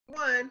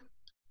One.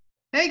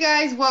 Hey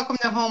guys, welcome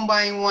to Home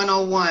Buying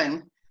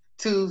 101.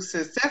 To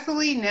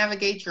successfully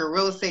navigate your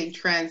real estate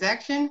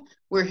transaction,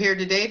 we're here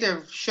today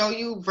to show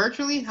you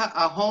virtually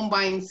a home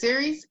buying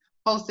series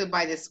hosted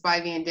by the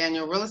Spivey and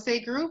Daniel Real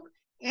Estate Group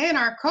and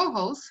our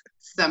co-host,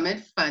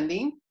 Summit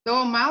Funding, the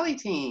O'Malley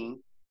team.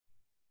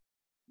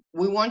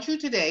 We want you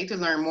today to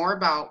learn more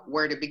about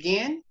where to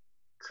begin,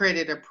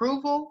 credit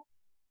approval,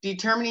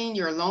 determining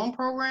your loan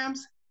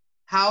programs,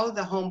 how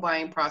the home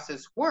buying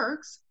process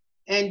works,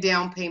 and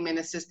down payment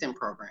assistance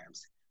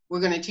programs. We're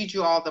going to teach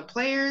you all the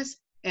players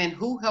and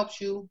who helps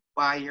you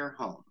buy your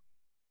home.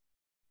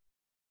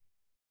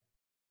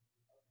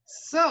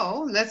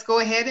 So let's go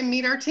ahead and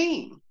meet our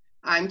team.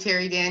 I'm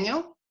Terri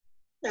Daniel.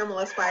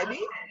 Pamala Spivey.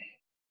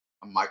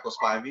 I'm Michael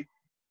Spivey.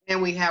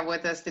 And we have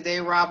with us today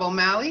Rob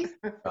O'Malley.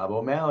 Rob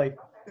O'Malley.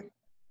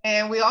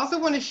 And we also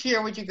want to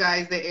share with you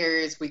guys the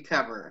areas we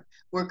cover.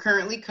 We're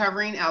currently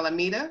covering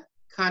Alameda,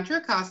 Contra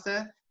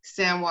Costa,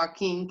 San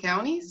Joaquin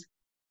counties,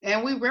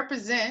 and we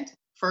represent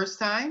first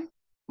time,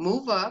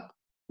 move up,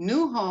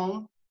 new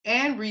home,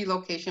 and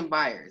relocation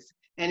buyers.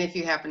 And if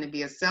you happen to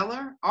be a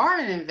seller or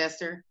an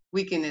investor,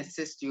 we can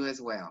assist you as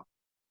well.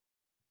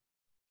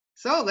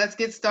 So let's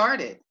get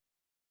started.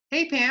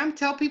 Hey Pam,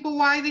 tell people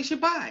why they should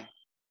buy.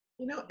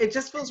 You know, it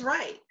just feels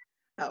right.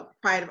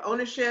 Pride of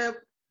ownership,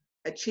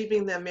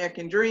 achieving the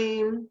American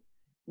dream,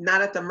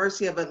 not at the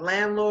mercy of a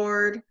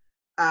landlord,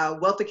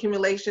 wealth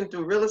accumulation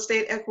through real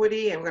estate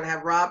equity, and we're going to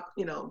have Rob,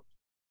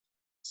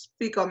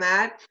 speak on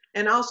that,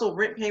 and also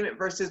rent payment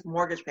versus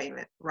mortgage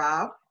payment.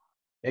 Rob?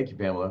 Thank you,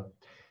 Pamela.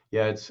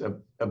 Yeah, it's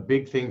a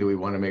big thing that we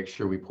want to make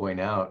sure we point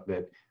out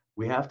that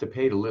we have to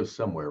pay to live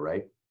somewhere,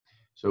 right?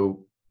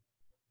 So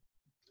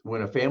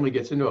when a family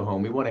gets into a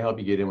home, we want to help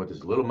you get in with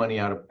as little money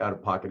out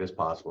of pocket as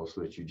possible so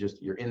that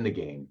you're in the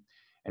game.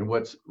 And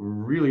what's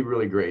really,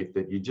 really great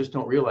that you just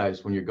don't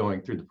realize when you're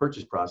going through the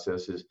purchase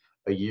process is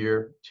a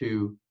year,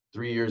 2,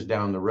 3 years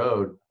down the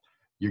road,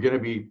 you're going to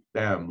be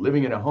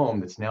living in a home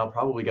that's now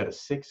probably got a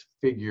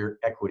 6-figure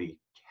equity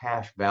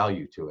cash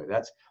value to it.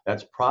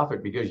 That's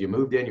profit because you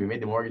moved in, you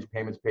made the mortgage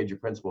payments, paid your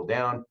principal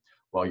down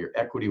while your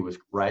equity was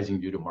rising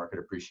due to market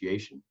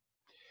appreciation.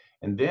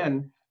 And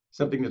then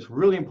something that's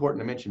really important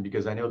to mention,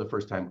 because I know the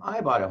first time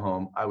I bought a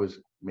home, I was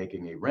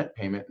making a rent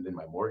payment and then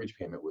my mortgage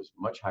payment was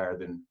much higher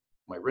than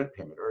my rent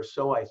payment, or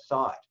so I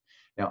thought.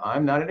 Now,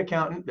 I'm not an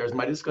accountant, there's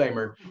my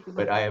disclaimer,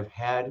 but I have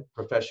had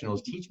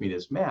professionals teach me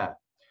this math.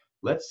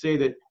 Let's say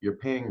that you're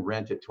paying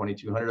rent at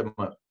 $2,200 a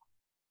month,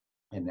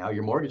 and now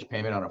your mortgage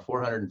payment on a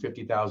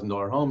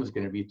 $450,000 home is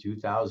going to be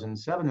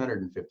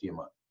 $2,750 a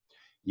month.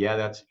 Yeah,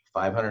 that's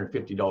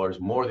 $550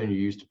 more than you're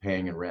used to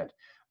paying in rent.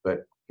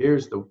 But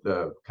here's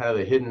the kind of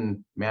the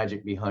hidden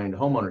magic behind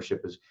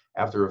homeownership is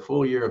after a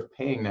full year of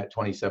paying that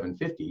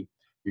 $2,750,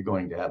 you're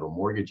going to have a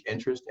mortgage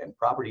interest and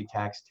property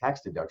tax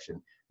deduction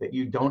that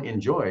you don't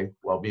enjoy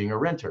while being a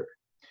renter.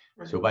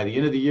 Right. So by the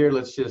end of the year,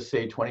 let's just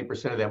say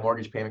 20% of that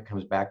mortgage payment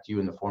comes back to you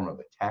in the form of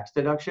a tax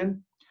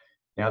deduction.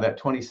 Now that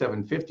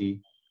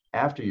 $2,750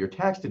 after your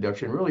tax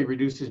deduction really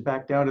reduces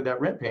back down to that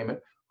rent payment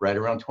right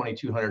around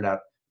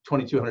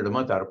 $2,200 a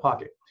month out of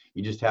pocket.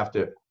 You just have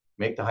to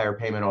make the higher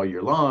payment all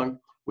year long,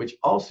 which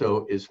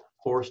also is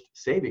forced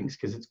savings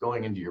because it's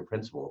going into your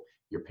principal.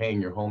 You're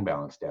paying your home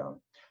balance down.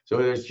 So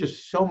there's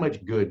just so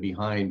much good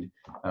behind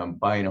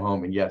buying a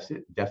home, and yes,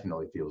 it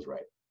definitely feels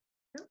right.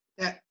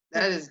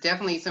 That is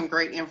definitely some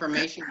great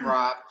information,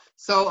 Rob.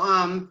 So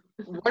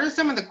what are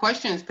some of the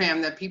questions,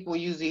 Pam, that people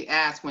usually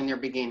ask when they're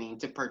beginning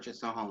to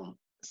purchase a home?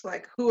 It's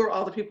like, who are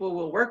all the people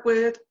we'll work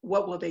with?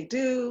 What will they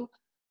do?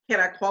 Can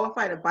I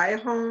qualify to buy a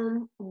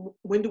home?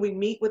 When do we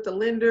meet with the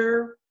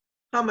lender?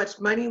 How much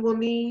money we'll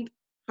need?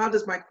 How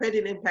does my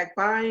credit impact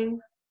buying?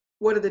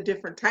 What are the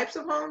different types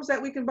of homes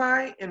that we can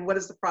buy? And what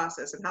is the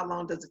process and how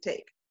long does it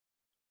take?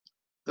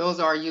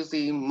 Those are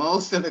usually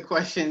most of the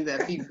questions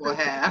that people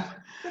have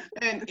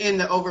and in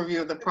the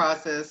overview of the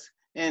process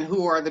and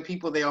who are the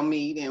people they'll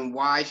meet and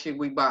why should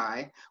we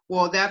buy.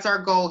 Well, that's our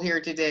goal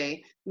here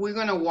today. We're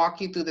going to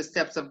walk you through the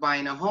steps of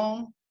buying a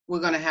home. We're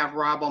going to have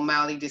Rob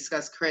O'Malley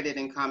discuss credit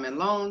and common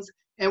loans.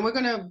 And we're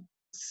going to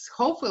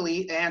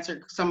hopefully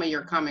answer some of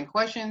your common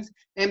questions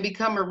and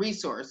become a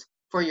resource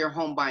for your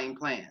home buying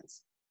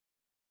plans.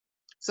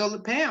 So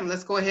Pam,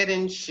 let's go ahead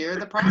and share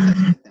the process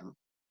with them.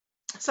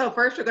 So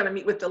first, we're going to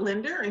meet with the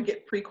lender and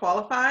get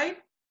pre-qualified.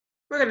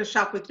 We're going to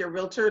shop with your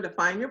realtor to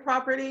find your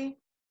property,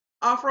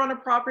 offer on a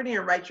property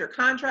and write your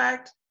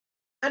contract,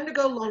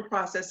 undergo loan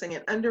processing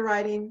and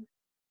underwriting,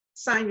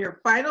 sign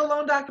your final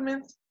loan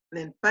documents, and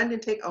then fund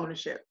and take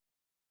ownership.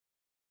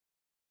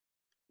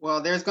 Well,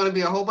 there's going to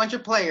be a whole bunch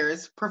of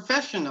players,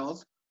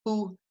 professionals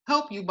who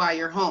help you buy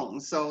your home.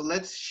 So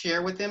let's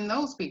share with them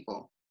those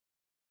people.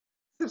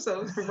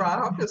 So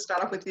Rob, let's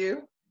start off with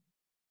you.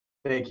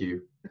 Thank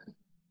you.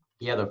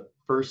 Yeah, the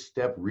first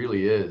step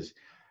really is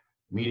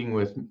meeting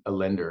with a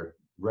lender,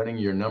 running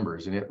your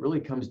numbers, and it really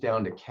comes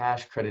down to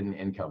cash, credit, and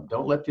income.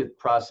 Don't let the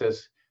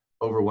process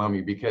overwhelm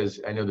you because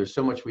I know there's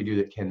so much we do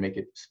that can make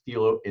it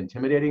feel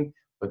intimidating,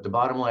 but the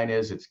bottom line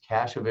is it's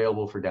cash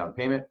available for down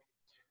payment,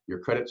 your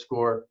credit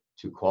score,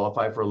 to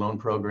qualify for a loan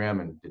program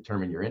and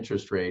determine your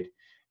interest rate,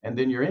 and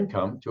then your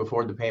income to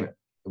afford the payment.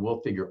 And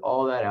we'll figure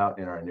all that out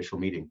in our initial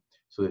meeting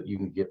so that you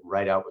can get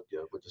right out with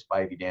the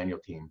Spivey Daniel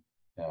team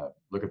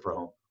looking for a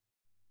home.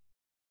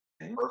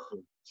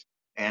 Perfect.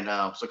 And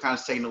so kind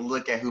of taking a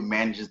look at who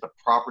manages the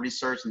property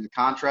search and the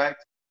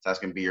contract. So that's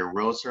going to be your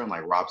realtor. And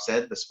like Rob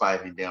said, the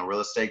Spivey and Daniel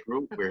Real Estate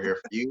Group, we're here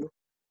for you.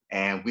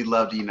 And we'd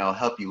love to,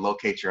 help you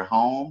locate your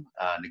home,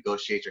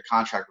 negotiate your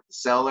contract with the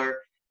seller.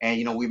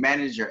 And, we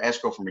manage your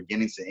escrow from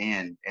beginning to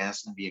end, and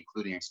that's going to be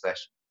including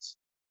inspections.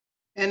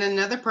 And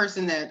another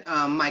person that,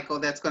 Michael,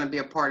 that's going to be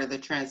a part of the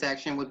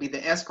transaction would be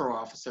the escrow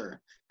officer,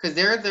 because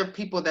they're the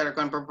people that are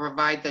going to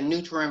provide the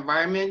neutral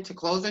environment to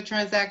close the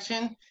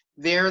transaction.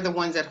 They're the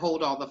ones that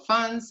hold all the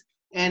funds,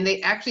 and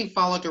they actually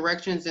follow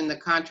directions in the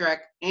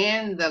contract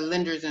and the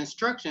lender's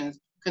instructions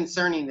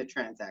concerning the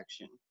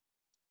transaction.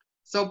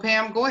 So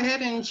Pam, go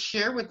ahead and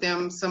share with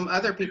them some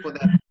other people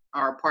that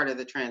are part of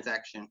the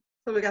transaction.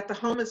 So we got the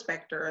home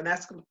inspector, and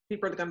that's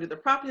people that are going to do the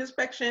property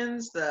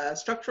inspections, the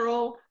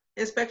structural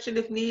inspection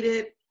if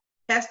needed,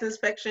 pest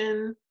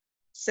inspection,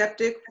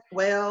 septic,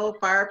 well,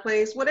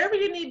 fireplace, whatever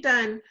you need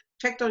done,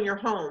 checked on your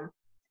home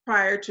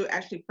prior to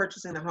actually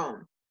purchasing the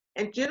home.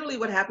 And generally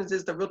what happens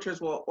is the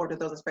realtors will order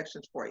those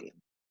inspections for you.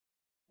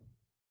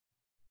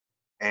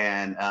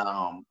 And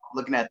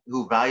looking at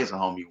who values a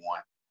home you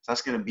want. So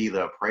that's going to be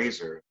the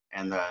appraiser.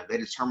 And they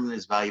determine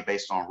this value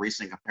based on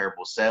recent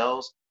comparable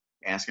sales.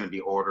 And it's going to be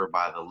ordered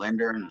by the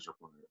lender and is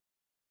reported.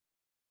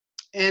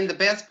 And the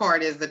best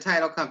part is the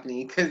title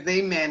company, because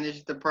they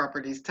manage the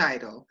property's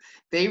title.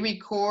 They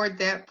record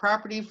that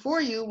property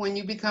for you when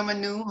you become a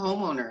new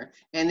homeowner,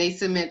 and they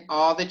submit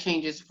all the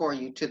changes for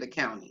you to the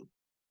county.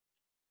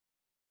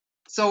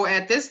 So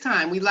at this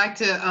time, we'd like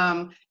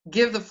to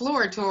give the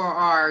floor to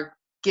our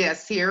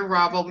guest here,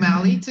 Rob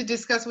O'Malley, to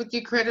discuss with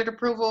you credit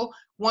approval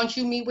once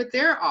you meet with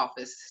their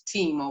office,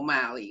 Team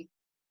O'Malley.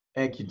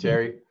 Thank you,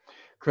 Terry.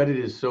 Credit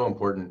is so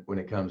important when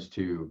it comes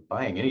to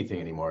buying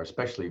anything anymore,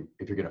 especially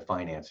if you're going to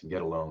finance and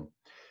get a loan.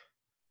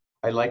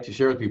 I'd like to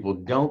share with people,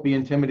 don't be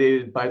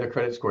intimidated by the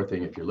credit score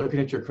thing. If you're looking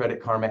at your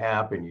Credit Karma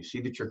app and you see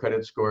that your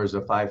credit score is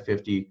a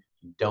 550,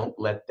 don't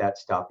let that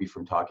stop you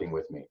from talking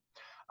with me.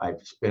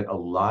 I've spent a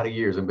lot of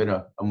years, I've been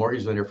a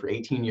mortgage lender for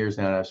 18 years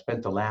now, and I've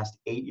spent the last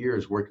 8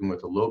 years working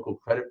with a local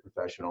credit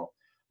professional,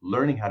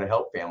 learning how to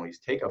help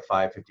families take a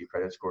 550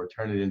 credit score,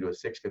 turn it into a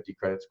 650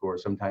 credit score,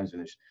 sometimes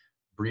in as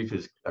brief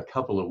as a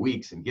couple of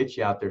weeks, and get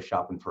you out there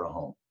shopping for a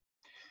home.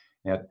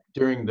 Now,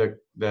 during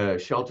the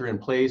shelter in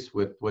place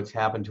with what's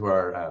happened to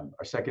our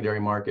secondary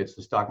markets,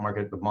 the stock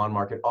market, the bond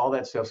market, all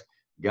that stuff's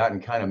gotten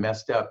kind of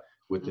messed up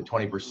with the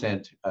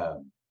 20%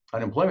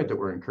 unemployment that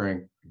we're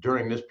incurring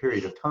during this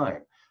period of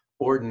time.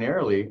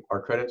 Ordinarily,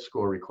 our credit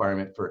score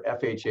requirement for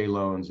FHA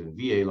loans and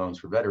VA loans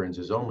for veterans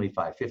is only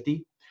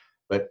 550,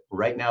 but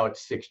right now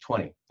it's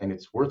 620. And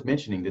it's worth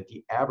mentioning that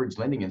the average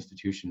lending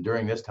institution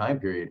during this time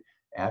period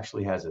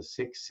actually has a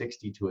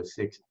 660 to a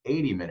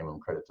 680 minimum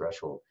credit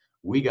threshold.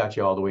 We got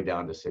you all the way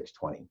down to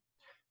 620.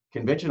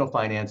 Conventional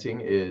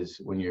financing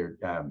is when you're,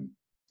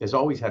 has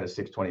always had a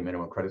 620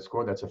 minimum credit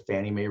score. That's a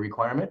Fannie Mae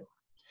requirement.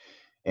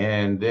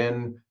 And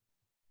then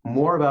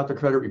more about the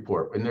credit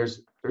report. And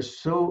there's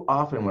so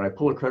often when I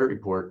pull a credit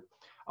report,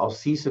 I'll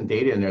see some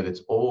data in there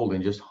that's old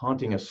and just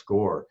haunting a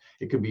score.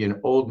 It could be an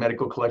old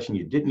medical collection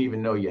you didn't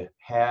even know you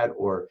had,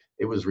 or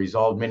it was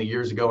resolved many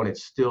years ago and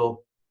it's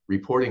still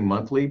reporting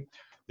monthly.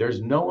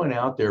 There's no one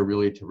out there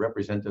really to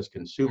represent us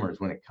consumers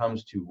when it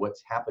comes to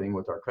what's happening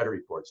with our credit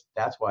reports.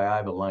 That's why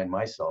I've aligned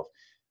myself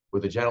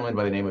with a gentleman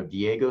by the name of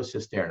Diego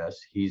Cisternas.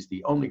 He's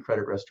the only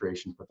credit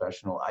restoration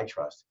professional I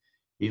trust.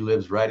 He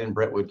lives right in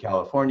Brentwood,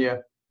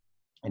 California,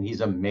 and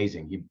he's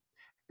amazing. He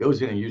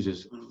goes in and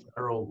uses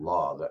federal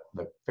law,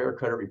 the Fair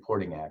Credit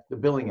Reporting Act, the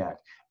Billing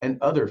Act,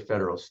 and other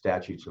federal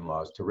statutes and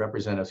laws to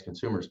represent us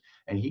consumers.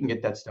 And he can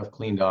get that stuff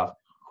cleaned off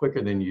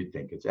quicker than you'd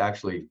think. It's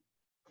actually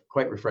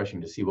quite refreshing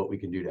to see what we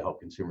can do to help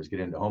consumers get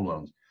into home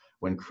loans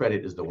when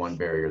credit is the one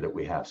barrier that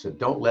we have. So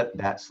don't let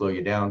that slow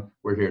you down.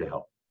 We're here to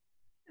help.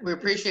 We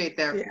appreciate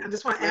that. Yeah, I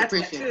just want to add to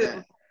that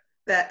too,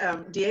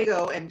 that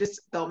Diego and just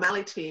the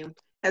O'Malley team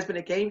has been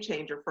a game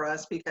changer for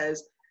us,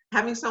 because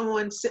having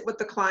someone sit with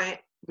the client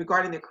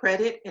regarding the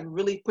credit and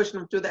really pushing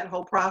them through that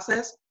whole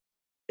process,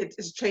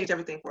 it's changed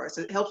everything for us.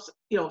 It helps,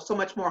 so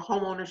much more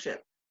home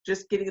ownership,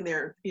 just getting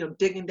there,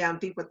 digging down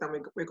deep with them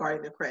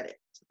regarding their credit.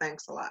 So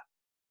thanks a lot.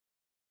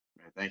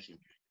 Thank you.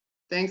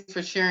 Thanks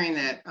for sharing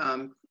that.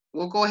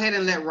 We'll go ahead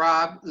and let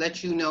Rob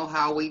let you know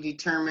how they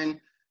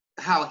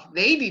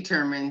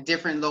determine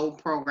different loan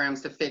programs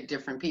to fit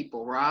different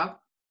people. Rob?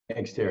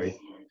 Thanks, Terry.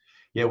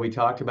 Yeah, we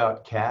talked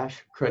about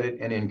cash, credit,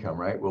 and income,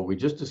 right? Well, we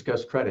just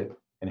discussed credit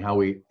and how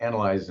we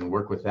analyze and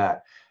work with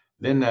that.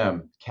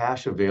 Then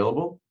cash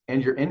available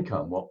and your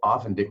income will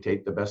often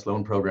dictate the best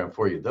loan program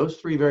for you. Those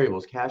three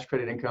variables, cash,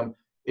 credit, income,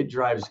 it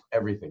drives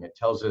everything. It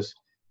tells us,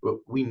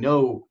 we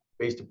know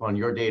based upon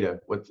your data,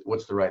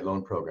 what's the right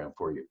loan program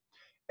for you.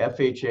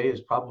 FHA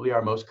is probably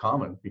our most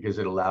common because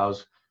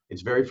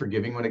it's very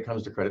forgiving when it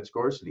comes to credit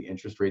scores, so the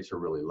interest rates are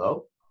really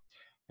low.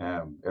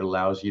 It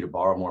allows you to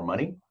borrow more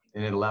money.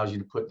 and it allows you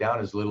to put down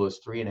as little as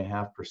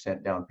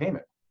 3.5% down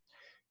payment.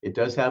 It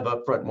does have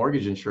upfront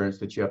mortgage insurance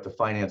that you have to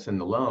finance in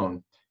the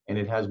loan, and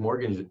it has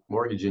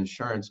mortgage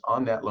insurance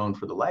on that loan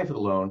for the life of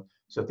the loan.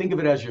 So think of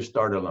it as your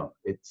starter loan.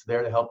 It's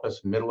there to help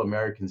us middle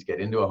Americans get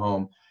into a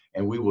home,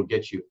 and we will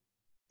get you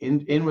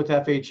in with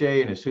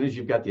FHA, and as soon as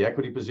you've got the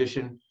equity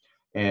position,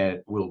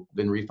 and we'll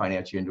then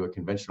refinance you into a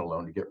conventional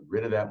loan to get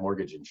rid of that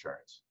mortgage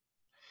insurance.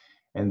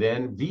 And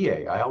then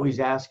VA. I always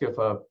ask if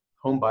a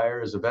home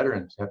buyer is a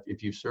veteran,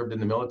 if you've served in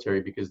the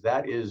military, because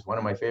that is one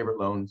of my favorite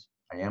loans.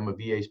 I am a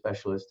VA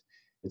specialist.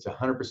 It's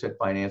 100%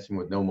 financing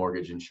with no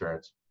mortgage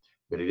insurance,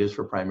 but it is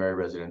for primary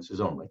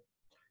residences only.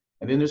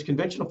 And then there's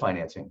conventional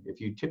financing.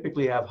 If you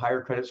typically have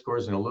higher credit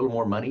scores and a little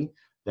more money,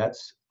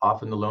 that's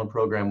often the loan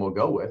program we'll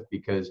go with,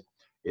 because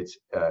it's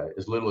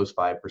as little as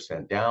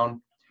 5%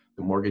 down.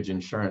 The mortgage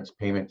insurance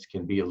payments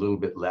can be a little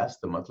bit less,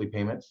 the monthly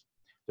payments.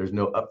 There's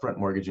no upfront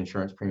mortgage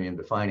insurance premium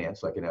to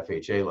finance like an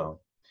FHA loan.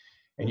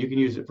 And you can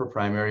use it for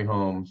primary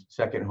homes,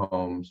 second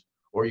homes,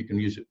 or you can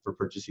use it for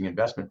purchasing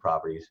investment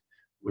properties.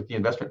 With the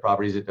investment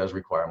properties, it does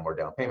require more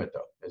down payment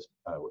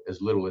though,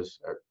 as little as,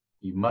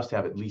 you must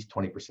have at least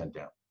 20%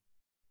 down.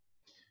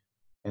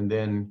 And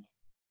then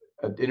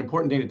an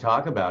important thing to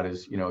talk about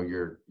is, you know,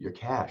 your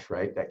cash,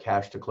 right? That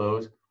cash to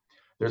close.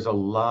 There's a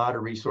lot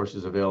of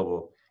resources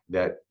available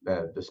that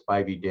the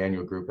Spivey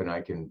Daniel group and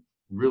I can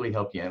really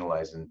help you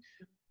analyze and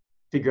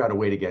figure out a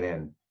way to get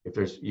in. If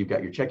you've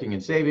got your checking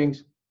and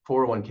savings,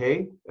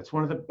 401k, that's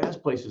one of the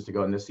best places to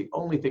go. And that's the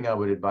only thing I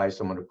would advise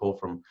someone to pull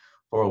from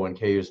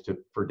 401k is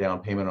for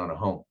down payment on a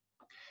home.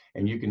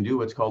 And you can do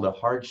what's called a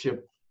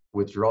hardship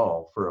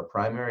withdrawal for a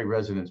primary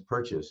residence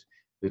purchase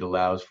that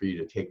allows for you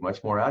to take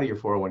much more out of your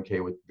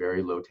 401k with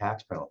very low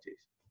tax penalties.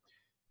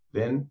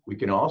 Then we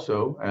can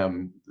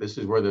also, this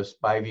is where the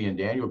Spivey and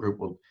Daniel group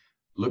will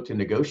look to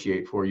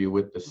negotiate for you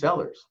with the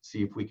sellers,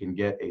 see if we can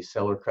get a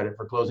seller credit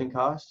for closing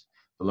costs.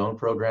 The loan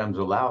programs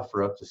allow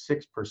for up to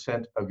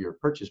 6% of your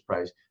purchase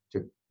price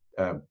to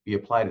be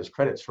applied as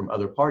credits from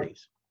other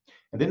parties.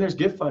 And then there's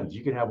gift funds.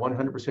 You can have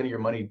 100% of your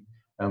money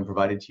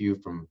provided to you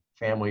from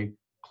family,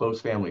 close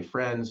family,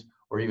 friends,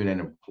 or even an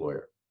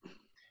employer.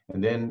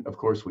 And then, of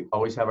course, we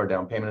always have our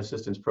down payment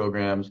assistance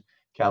programs.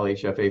 Cal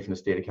HFA from the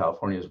state of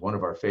California is one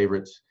of our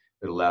favorites.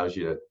 It allows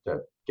you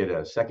to get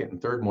a second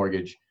and third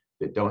mortgage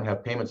that don't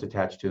have payments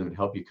attached to them and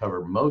help you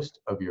cover most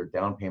of your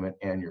down payment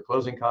and your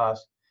closing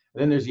costs.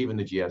 And then there's even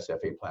the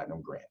GSFA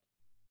Platinum Grant.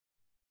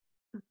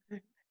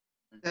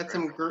 That's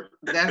some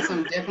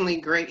definitely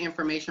great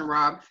information,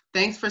 Rob.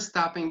 Thanks for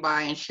stopping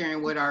by and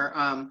sharing with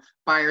our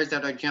buyers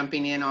that are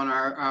jumping in on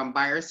our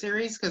buyer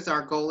series, because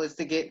our goal is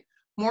to get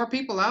more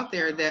people out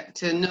there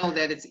to know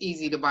that it's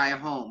easy to buy a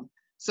home.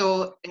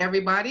 So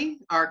everybody,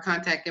 our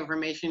contact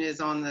information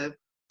is on the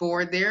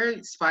board there,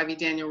 Spivey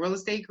Daniel Real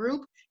Estate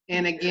Group.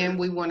 And again,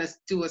 we want to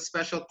do a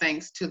special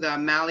thanks to the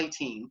Malley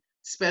team,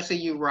 especially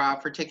you,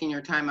 Rob, for taking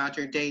your time out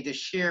your day to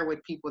share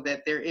with people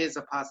that there is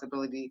a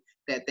possibility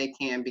that they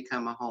can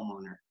become a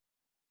homeowner.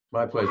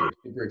 My pleasure.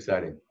 Super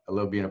exciting. I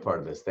love being a part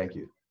of this. Thank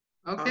you.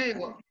 Okay,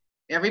 well,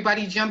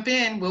 everybody jump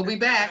in. We'll be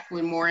back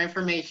with more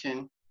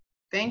information.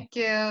 Thank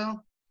you.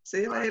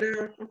 See you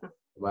later.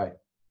 Bye.